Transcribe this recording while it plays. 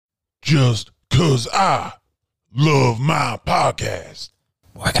just 'cause I love my podcast.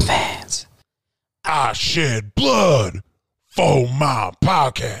 Working fans. I shed blood for my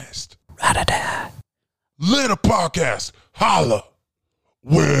podcast. Ra-da-da. Let a podcast holla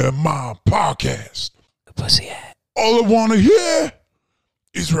where my podcast. The pussy at. All I want to hear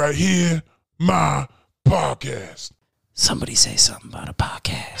is right here, my podcast. Somebody say something about a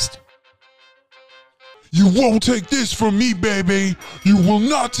podcast. You won't take this from me, baby. You will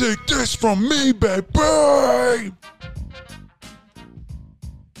not take this from me, baby.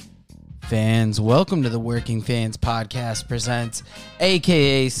 Fans, welcome to the Working Fans Podcast presents,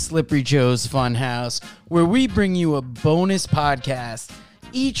 aka Slippery Joe's Funhouse, where we bring you a bonus podcast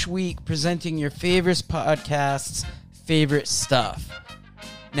each week presenting your favorite podcasts' favorite stuff.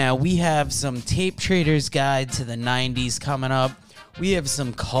 Now, we have some Tape Trader's Guide to the 90s coming up. We have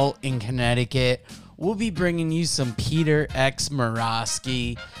some Cult in Connecticut. We'll be bringing you some Peter X.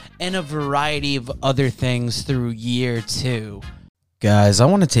 Morosky and a variety of other things through year 2. Guys, I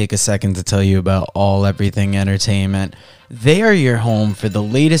want to take a second to tell you about All Everything Entertainment. They are your home for the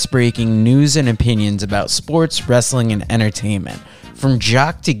latest breaking news and opinions about sports, wrestling, and entertainment. From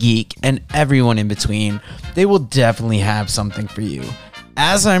jock to geek and everyone in between, they will definitely have something for you.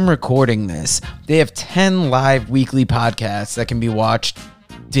 As I'm recording this, they have 10 live weekly podcasts that can be watched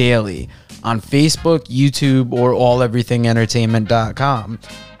daily on Facebook, YouTube, or alleverythingentertainment.com.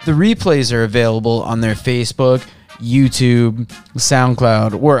 The replays are available on their Facebook, YouTube,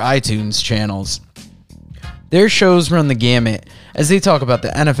 SoundCloud, or iTunes channels. Their shows run the gamut as they talk about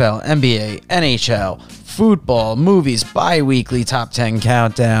the NFL, NBA, NHL, football, movies, bi-weekly top 10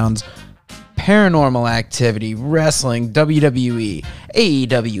 countdowns, paranormal activity, wrestling, WWE,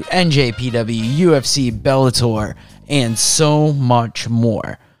 AEW, NJPW, UFC, Bellator, and so much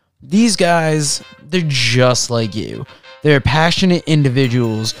more. These guys, they're just like you. They're passionate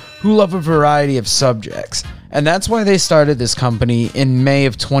individuals who love a variety of subjects, and that's why they started this company in May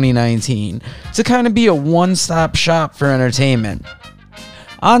of 2019 to kind of be a one-stop shop for entertainment.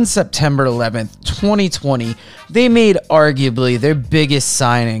 On September 11th, 2020, they made arguably their biggest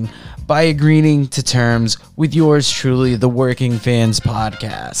signing by agreeing to terms with yours truly, the Working Fans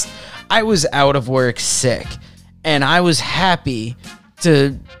Podcast. I was out of work sick, and I was happy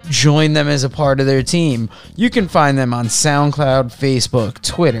to join them as a part of their team. You can find them on SoundCloud, Facebook,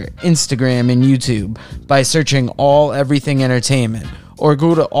 Twitter, Instagram, and YouTube by searching All Everything Entertainment, or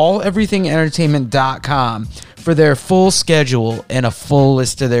go to alleverythingentertainment.com for their full schedule and a full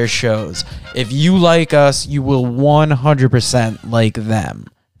list of their shows. If you like us, you will 100% like them.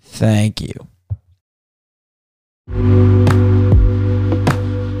 Thank you.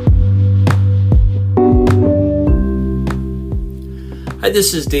 Hi,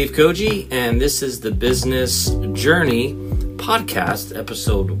 this is Dave Koji, and this is the Business Journey Podcast,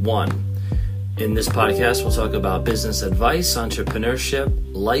 Episode 1. In this podcast, we'll talk about business advice, entrepreneurship,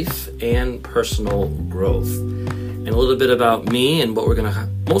 life, and personal growth. And a little bit about me, and what we're going to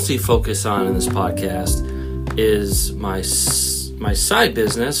mostly focus on in this podcast is my side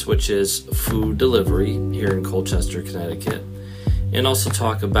business, which is food delivery here in Colchester, Connecticut. And also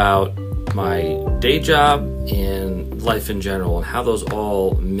talk about my day job and life in general and how those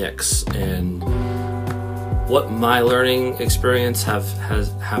all mix and what my learning experience have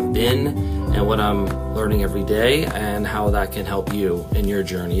been and what I'm learning every day and how that can help you in your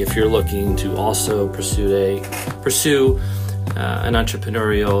journey if you're looking to also pursue an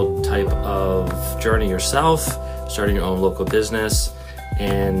entrepreneurial type of journey yourself, starting your own local business,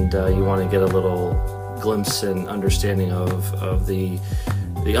 and you want to get a little glimpse and understanding of the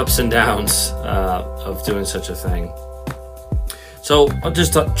ups and downs of doing such a thing. So I'll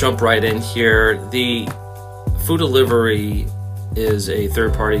just jump right in here. The food delivery is a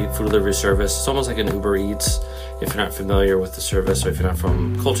third-party food delivery service. It's almost like an Uber Eats if you're not familiar with the service or if you're not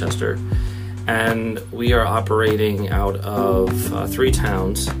from Colchester. And we are operating out of 3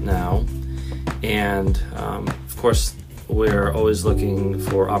 towns now. And of course, we're always looking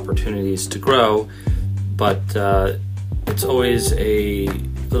for opportunities to grow, but it's always a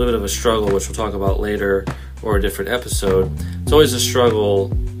little bit of a struggle, which we'll talk about later or a different episode. It's always a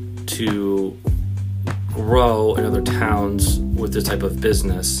struggle to grow in other towns with this type of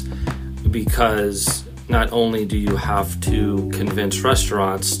business, because not only do you have to convince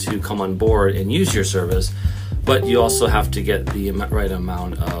restaurants to come on board and use your service, but you also have to get the right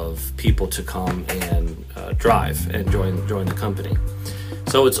amount of people to come and drive and join the company.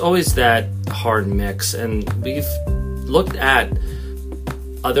 So it's always that hard mix, and we've looked at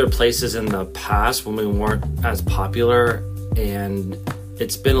other places in the past when we weren't as popular, and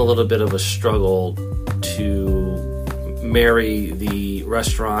it's been a little bit of a struggle to marry the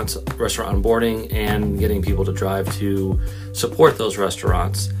restaurant onboarding and getting people to drive to support those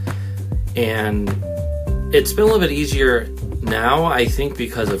restaurants. And it's been a little bit easier now, I think,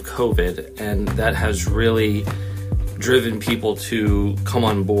 because of COVID, and that has really driven people to come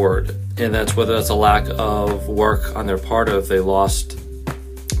on board. And that's whether that's a lack of work on their part, or if they lost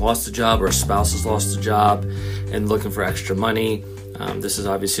a job, or a spouse has lost a job and looking for extra money. This is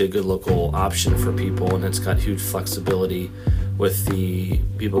obviously a good local option for people, and it's got huge flexibility with the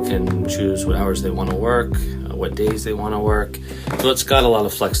people can choose what hours they want to work, what days they want to work. So it's got a lot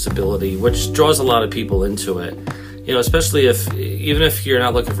of flexibility, which draws a lot of people into it. You know, especially even if you're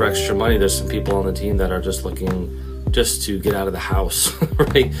not looking for extra money, there's some people on the team that are just looking just to get out of the house,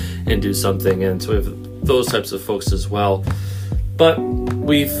 right, and do something. And so we have those types of folks as well. But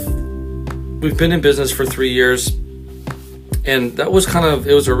we've been in business for 3 years, and that was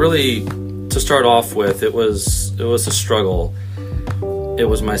to start off with, it was a struggle. It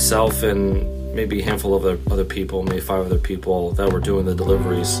was myself and maybe a handful of other people, maybe 5 other people that were doing the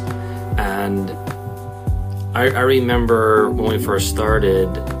deliveries. And I remember when we first started,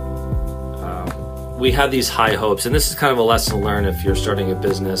 we had these high hopes, and this is kind of a lesson learned if you're starting a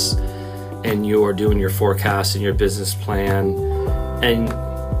business and you're doing your forecast and your business plan. And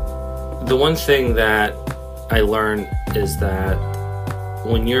the one thing that I learned is that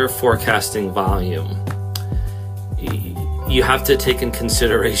when you're forecasting volume, you have to take in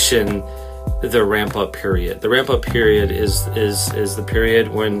consideration the ramp-up period. The ramp-up period is the period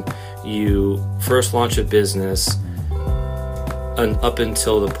when you first launch a business and up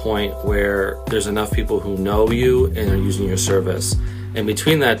until the point where there's enough people who know you and are using your service. And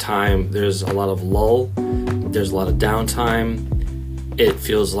between that time, there's a lot of lull, there's a lot of downtime. It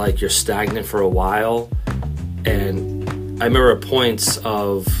feels like you're stagnant for a while. And I remember points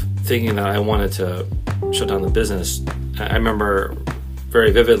of thinking that I wanted to shut down the business. I remember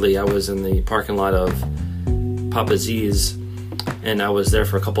very vividly, I was in the parking lot of Papa Z's, and I was there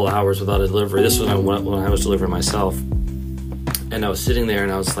for a couple of hours without a delivery. This was when I was delivering myself. And I was sitting there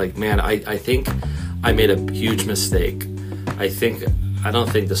and I was like, man, I think I made a huge mistake. I don't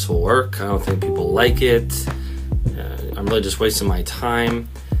think this will work. I don't think people like it. I'm really just wasting my time.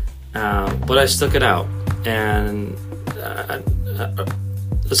 But I stuck it out. And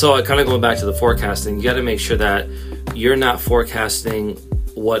so I kind of going back to the forecasting, you got to make sure that you're not forecasting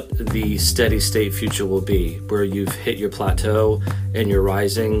what the steady state future will be, where you've hit your plateau and you're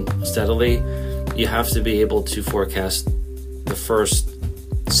rising steadily. You have to be able to forecast the first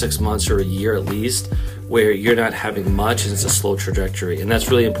 6 months or a year at least, where you're not having much and it's a slow trajectory. And that's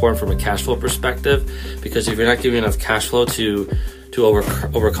really important from a cash flow perspective, because if you're not giving enough cash flow to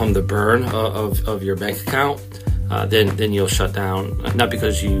overcome the burn of your bank account, then you'll shut down, not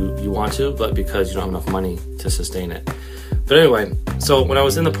because you want to, but because you don't have enough money to sustain it. But anyway, so when I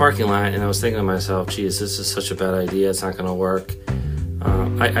was in the parking lot and I was thinking to myself, geez, this is such a bad idea, it's not going to work,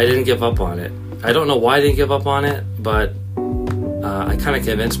 I didn't give up on it. I don't know why I didn't give up on it, but I kind of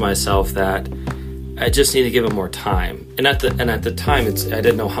convinced myself that I just need to give it more time. And at the time, I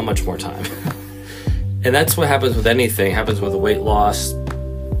didn't know how much more time. And that's what happens with anything. It happens with weight loss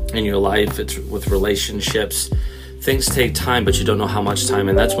in your life. It's with relationships. Things take time, but you don't know how much time.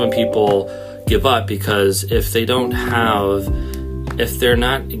 And that's when people give up, because if they're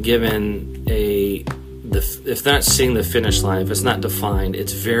not given if they're not seeing the finish line, if it's not defined,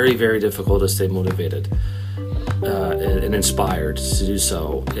 it's very, very difficult to stay motivated and inspired to do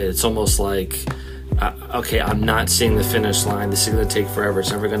so. It's almost like, okay, I'm not seeing the finish line. This is going to take forever.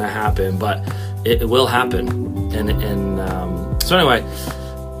 It's never going to happen, but it will happen. And so anyway,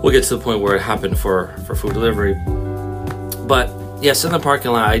 we'll get to the point where it happened for food delivery. But yes, in the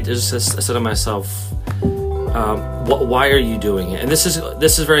parking lot, I said to myself, why are you doing it? And this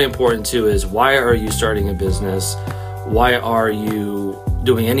is very important too, is why are you starting a business? Why are you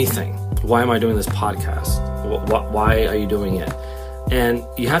doing anything? Why am I doing this podcast? Why are you doing it? And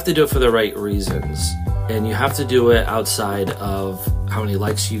you have to do it for the right reasons. And you have to do it outside of how many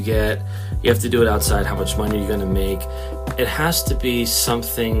likes you get. You have to do it outside how much money you're going to make. It has to be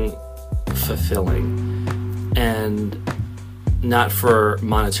something fulfilling and not for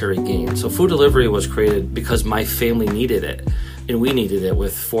monetary gain. So food delivery was created because my family needed it, and we needed it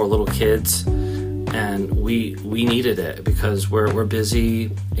with 4 little kids, and we needed it because we're busy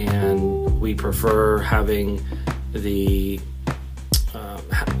and we prefer having the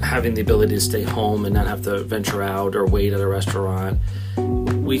ability to stay home and not have to venture out or wait at a restaurant.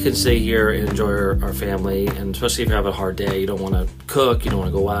 We can stay here and enjoy our family, and especially if you have a hard day, you don't want to cook, you don't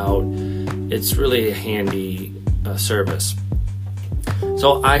want to go out. It's really a handy service.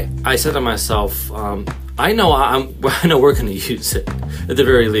 So I said to myself, I know we're going to use it. at the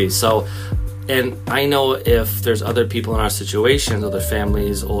very least. So, and I know if there's other people in our situations, other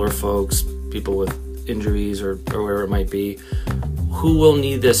families, older folks, people with injuries or whatever it might be, who will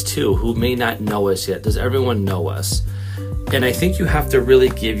need this too, who may not know us yet. Does everyone know us? And I think you have to really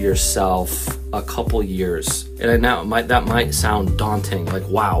give yourself a couple years. And I know that might sound daunting, like,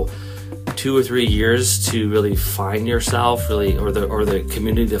 wow, 2 or 3 years to really find yourself, really, or the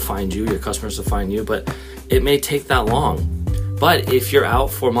community to find you, your customers to find you, but it may take that long. But if you're out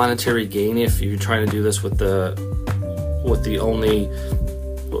for monetary gain, if you're trying to do this with the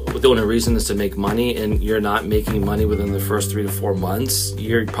only reason is to make money, and you're not making money within the first 3 to 4 months,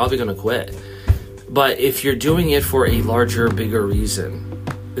 you're probably going to quit. But if you're doing it for a larger, bigger reason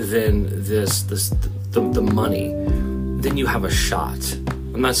than the money, then you have a shot.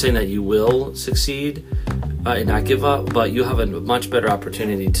 I'm not saying that you will succeed and not give up, but you have a much better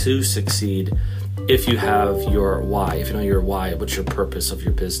opportunity to succeed if you have your why, if you know your why, what's your purpose of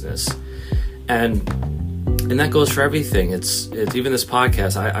your business. And that goes for everything. It's even this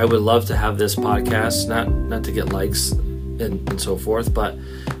podcast. I would love to have this podcast, not to get likes and so forth, but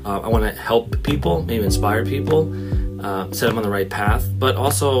I want to help people, maybe inspire people, set them on the right path, but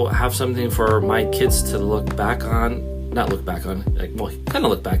also have something for my kids to look back on, not look back on, like, well, kind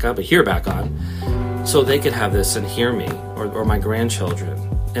of look back on, but hear back on, so they could have this and hear me, or my grandchildren.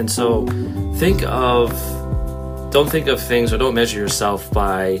 And so don't think of things, or don't measure yourself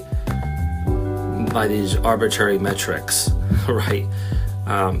by these arbitrary metrics, right?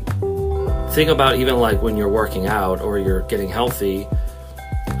 Think about even like when you're working out or you're getting healthy,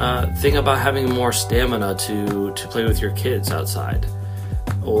 think about having more stamina to play with your kids outside,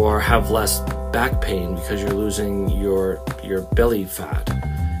 or have less back pain because you're losing your belly fat.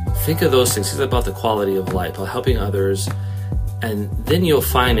 Think of those things. Think about the quality of life, about helping others, and then you'll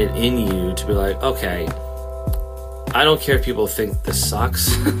find it in you to be like, okay, I don't care if people think this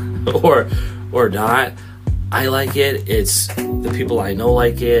sucks or not. I like it. It's the people I know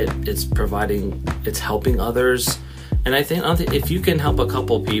like it. It's helping others. And I think if you can help a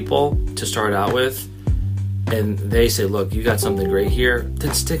couple people to start out with, and they say, look, you got something great here,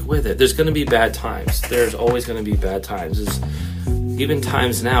 then stick with it. There's going to be bad times. There's always going to be bad times. Even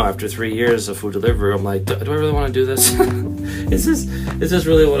times now, after 3 years of food delivery, I'm like, do I really want to do this? Is this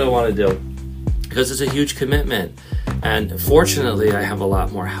really what I want to do? Because it's a huge commitment. And fortunately, I have a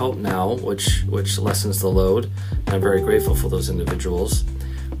lot more help now, which lessens the load. And I'm very grateful for those individuals.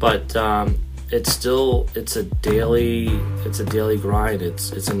 But it's a daily grind.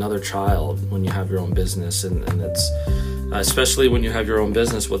 It's another child when you have your own business, and it's especially when you have your own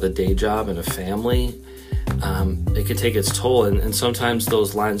business with a day job and a family. It can take its toll, and sometimes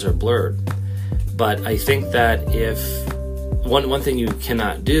those lines are blurred. But I think that if one thing you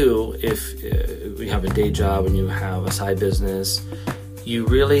cannot do if you have a day job and you have a side business, you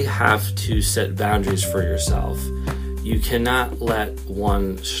really have to set boundaries for yourself. You cannot let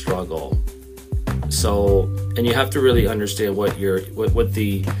one struggle. So, and you have to really understand what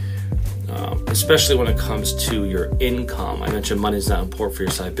the especially when it comes to your income. I mentioned money is not important for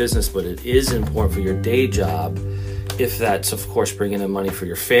your side business, but it is important for your day job. If that's, of course, bringing in money for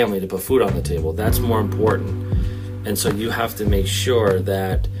your family to put food on the table, that's more important. And so you have to make sure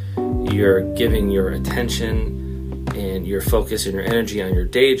that you're giving your attention and your focus and your energy on your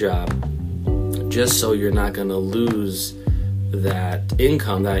day job, just so you're not going to lose that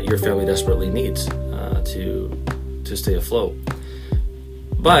income that your family desperately needs to stay afloat.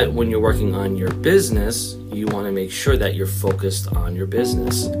 But when you're working on your business, you want to make sure that you're focused on your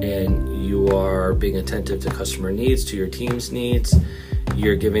business and you are being attentive to customer needs, to your team's needs.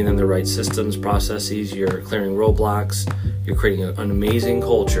 You're giving them the right systems, processes, you're clearing roadblocks, you're creating an amazing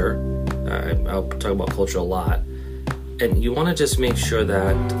culture. I'll talk about culture a lot. And you want to just make sure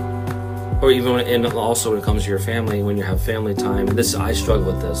that, or even and also when it comes to your family, when you have family time, and I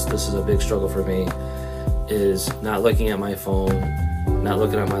struggle with this is a big struggle for me, is not looking at my phone, not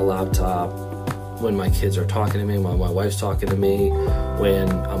looking at my laptop when my kids are talking to me, when my wife's talking to me, when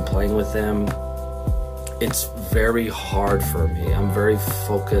I'm playing with them. It's very hard for me. I'm very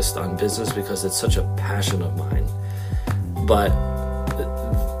focused on business because it's such a passion of mine. But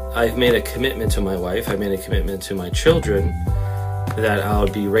I've made a commitment to my wife, I made a commitment to my children that I'll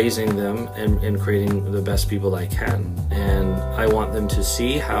be raising them and creating the best people I can. And I want them to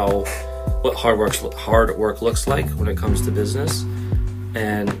see what hard work looks like when it comes to business,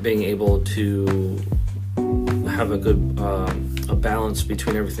 and being able to have a good a balance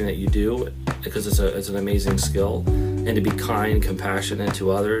between everything that you do, because it's an amazing skill, and to be kind, compassionate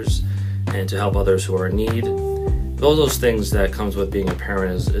to others, and to help others who are in need. All those things that comes with being a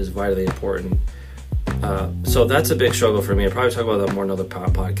parent is vitally important. So that's a big struggle for me. I'll probably talk about that more in another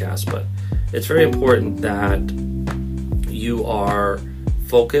podcast, but it's very important that you are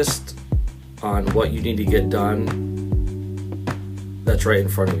focused on what you need to get done that's right in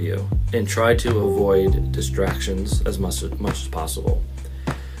front of you, and try to avoid distractions as much as possible.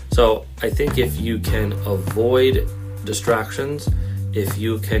 So I think if you can avoid distractions, if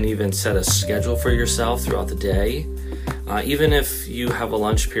you can even set a schedule for yourself throughout the day, even if you have a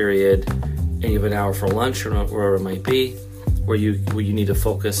lunch period and you have an hour for lunch or wherever it might be, where you need to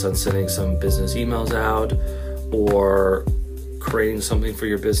focus on sending some business emails out or creating something for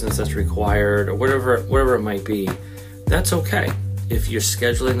your business that's required, or whatever it might be, that's okay. If you're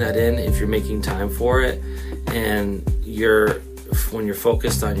scheduling that in, if you're making time for it, and when you're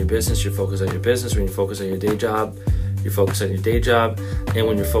focused on your business, you're focused on your business. When you're focused on your day job, you're focused on your day job. And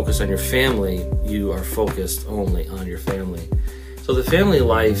when you're focused on your family, you are focused only on your family. So the family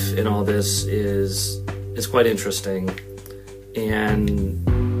life in all this is quite interesting. And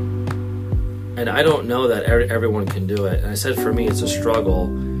I don't know that everyone can do it. And I said for me, it's a struggle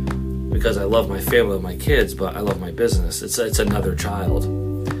because I love my family and my kids, but I love my business. It's another child.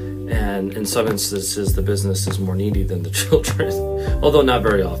 And in some instances, the business is more needy than the children, although not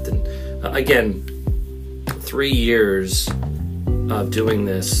very often. Again, 3 years of doing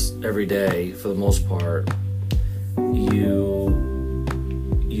this every day, for the most part, you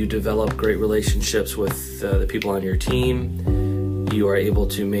develop great relationships with the people on your team. You are able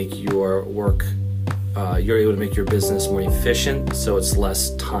to make your work, you're able to make your business more efficient, so it's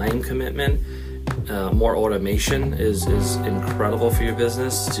less time commitment. More automation is incredible for your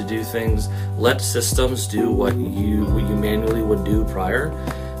business to do things. Let systems do what you manually would do prior.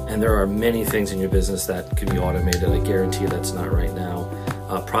 And there are many things in your business that can be automated. I guarantee that's not right now.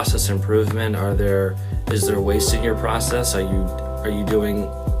 Process improvement. Is there waste in your process? Are you doing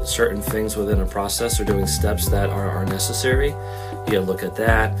certain things within a process or doing steps that are necessary? You gotta look at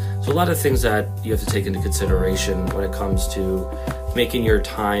that. So a lot of things that you have to take into consideration when it comes to making your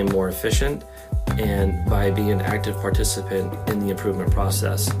time more efficient, and by being an active participant in the improvement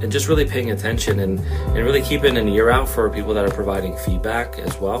process, and just really paying attention and really keeping an ear out for people that are providing feedback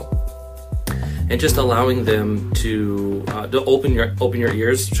as well, and just allowing them to open your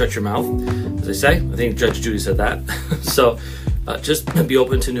ears, shut your mouth, as they say. I think Judge Judy said that. So just be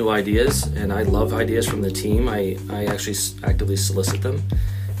open to new ideas, and I love ideas from the team. I actually actively solicit them,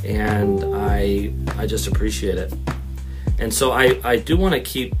 and I just appreciate it. And so I do want to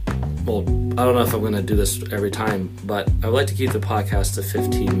keep, well, I don't know if I'm going to do this every time, but I would like to keep the podcast to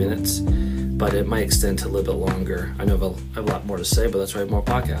 15 minutes, but it might extend to a little bit longer. I know I have a lot more to say, but that's why I have more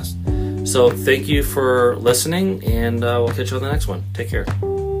podcasts. So thank you for listening, and we'll catch you on the next one. Take care.